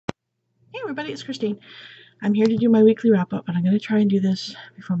everybody, it's Christine. I'm here to do my weekly wrap-up, and I'm going to try and do this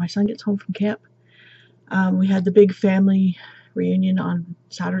before my son gets home from camp. We had the big family reunion on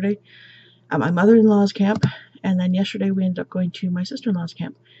Saturday at my mother-in-law's camp, and then yesterday we ended up going to my sister-in-law's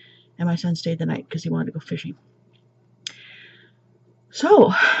camp, and my son stayed the night because he wanted to go fishing.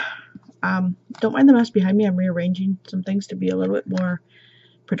 So, don't mind the mess behind me. I'm rearranging some things to be a little bit more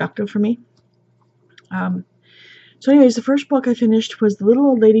productive for me. So anyways, the first book I finished was The Little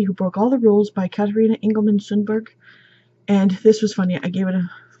Old Lady Who Broke All the Rules by Katharina Engelmann Sundberg. And this was funny. I gave it a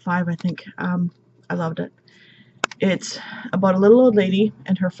 5, I think. I loved it. It's about a little old lady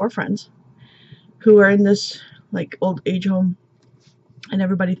and her 4 friends who are in this like old age home, and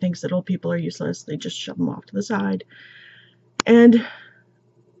everybody thinks that old people are useless. They just shove them off to the side. And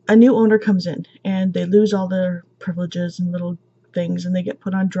a new owner comes in, and they lose all their privileges and little things, and they get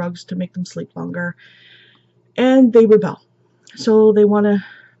put on drugs to make them sleep longer. And they rebel. So they want to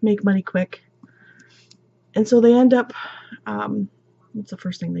make money quick. And so they end up, what's the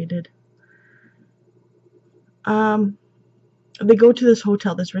first thing they did? They go to this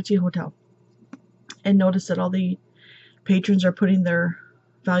hotel, this ritzy hotel, and notice that all the patrons are putting their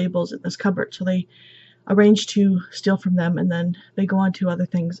valuables in this cupboard. So they arrange to steal from them, and then they go on to other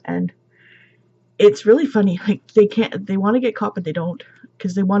things. And it's really funny. Like, they want to get caught, but they don't,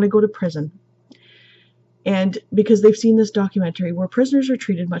 because they want to go to prison. And because they've seen this documentary where prisoners are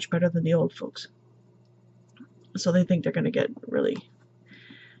treated much better than the old folks. So they think they're going to get really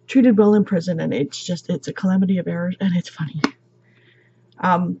treated well in prison, and it's a calamity of errors, and it's funny.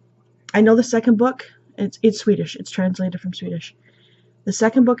 I know the second book, it's Swedish. It's translated from Swedish. The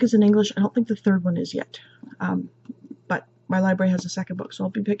second book is in English. I don't think the third one is yet. But my library has a second book, so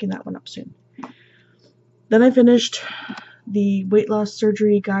I'll be picking that one up soon. Then I finished The Weight Loss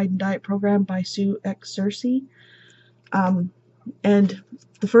Surgery Guide and Diet Program by Sue Exercy. And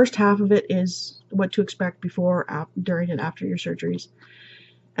the first half of it is what to expect before, during, and after your surgeries.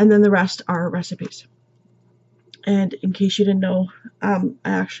 And then the rest are recipes. And in case you didn't know, I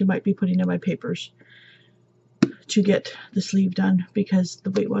actually might be putting in my papers to get the sleeve done, because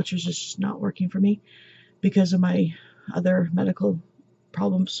the Weight Watchers is just not working for me because of my other medical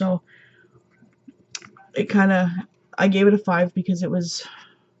problems. So I gave it a 5 because it was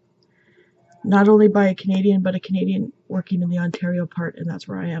not only by a Canadian, but a Canadian working in the Ontario part, and that's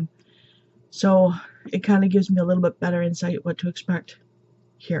where I am. So it kind of gives me a little bit better insight what to expect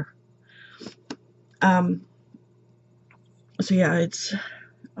here. So yeah, it's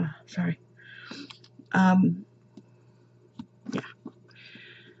sorry. Yeah.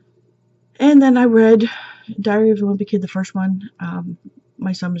 And then I read Diary of a Wimpy Kid, the first one.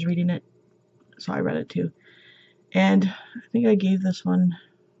 My son was reading it, so I read it too. And I think I gave this one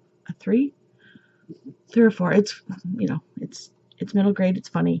a 3 or 4. It's, it's middle grade. It's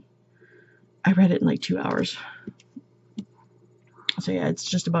funny. I read it in like 2 hours. So yeah, it's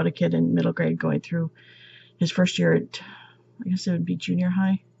just about a kid in middle grade going through his first year at, I guess it would be junior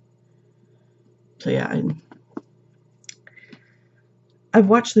high. So yeah, I've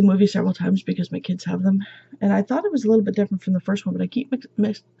watched the movie several times because my kids have them, and I thought it was a little bit different from the first one, but I keep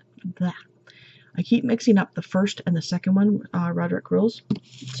mixing up the first and the second one, Roderick Rules.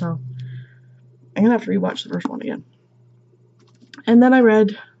 So I'm gonna have to rewatch the first one again. And then I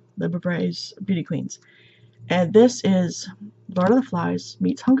read Libba Bray's Beauty Queens, and this is Lord of the Flies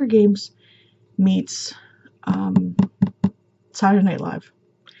meets Hunger Games meets Saturday Night Live.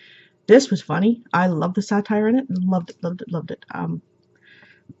 This was funny. I love the satire in it. Loved it.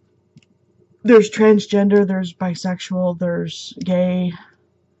 There's transgender, there's bisexual, there's gay.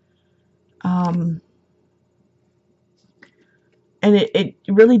 And it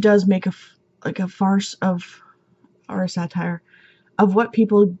really does make a farce of, or a satire of what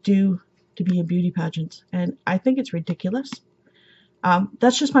people do to be in beauty pageants. And I think it's ridiculous.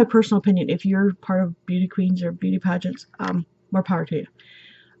 That's just my personal opinion. If you're part of beauty queens or beauty pageants, more power to you.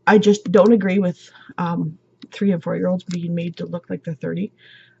 I just don't agree with 3 and 4-year-olds being made to look like they're 30.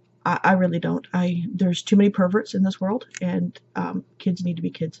 I really don't. There's too many perverts in this world, and kids need to be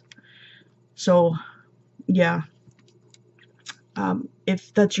kids. So, yeah.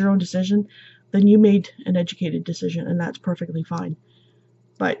 If that's your own decision, then you made an educated decision, and that's perfectly fine.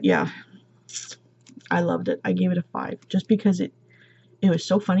 But yeah, I loved it. I gave it a 5 just because it was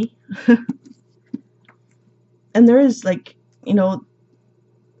so funny. And there is, like,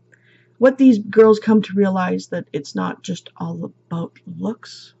 what these girls come to realize, that it's not just all about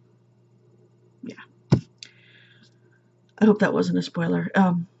looks. Yeah. I hope that wasn't a spoiler.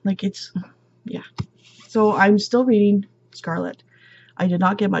 Yeah. So I'm still reading Scarlet. I did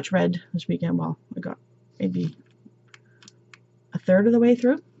not get much read this weekend. Well, I got maybe a third of the way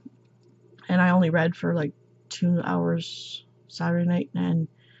through. and I only read for like 2 hours Saturday night and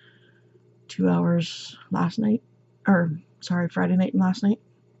 2 hours last night, or sorry, Friday night and last night,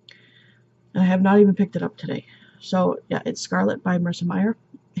 and I have not even picked it up today. So yeah, it's Scarlet by Marissa Meyer,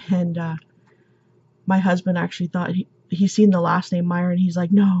 and my husband actually thought he's seen the last name Meyer, and he's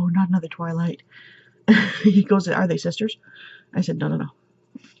like, no, not another Twilight. He goes, are they sisters? I said, no.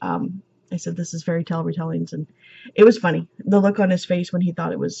 I said, this is fairy tale retellings, and it was funny, the look on his face when he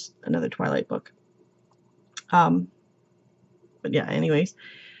thought it was another Twilight book. But yeah, anyways,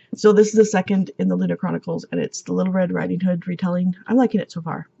 so this is the second in the Lunar Chronicles, and it's the Little Red Riding Hood retelling. I'm liking it so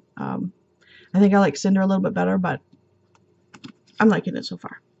far. I think I like Cinder a little bit better, but I'm liking it so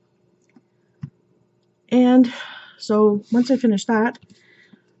far. And so once I finish that,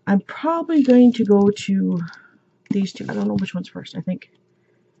 I'm probably going to go to these two. I don't know which one's first. I think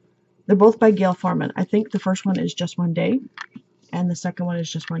they're both by Gail Forman. I think the first one is Just One Day, and the second one is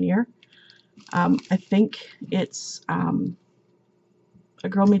Just One Year. I think it's a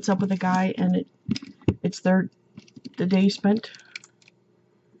girl meets up with a guy, and it's the day spent.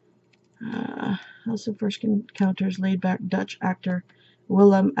 Elsa first encounters laid-back Dutch actor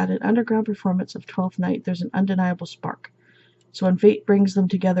Willem at an underground performance of Twelfth Night. There's an undeniable spark. So when fate brings them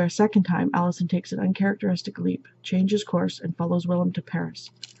together a second time, Allison takes an uncharacteristic leap, changes course, and follows Willem to Paris.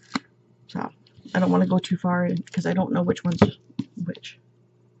 So I don't want to go too far because I don't know which one's which.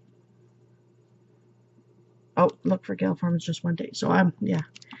 Oh, look for Gail Forman's Just One Day. So I'm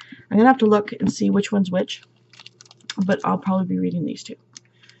gonna have to look and see which one's which, but I'll probably be reading these two.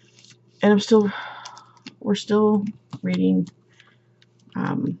 And we're still reading,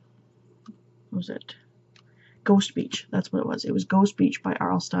 what was it? Ghost Beach. That's what it was. It was Ghost Beach by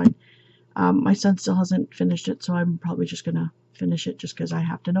R.L. Stine. My son still hasn't finished it, so I'm probably just gonna finish it just because I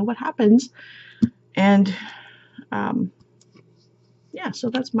have to know what happens. And yeah,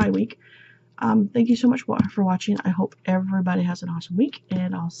 so that's my week. Thank you so much for watching. I hope everybody has an awesome week,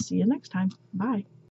 and I'll see you next time. Bye.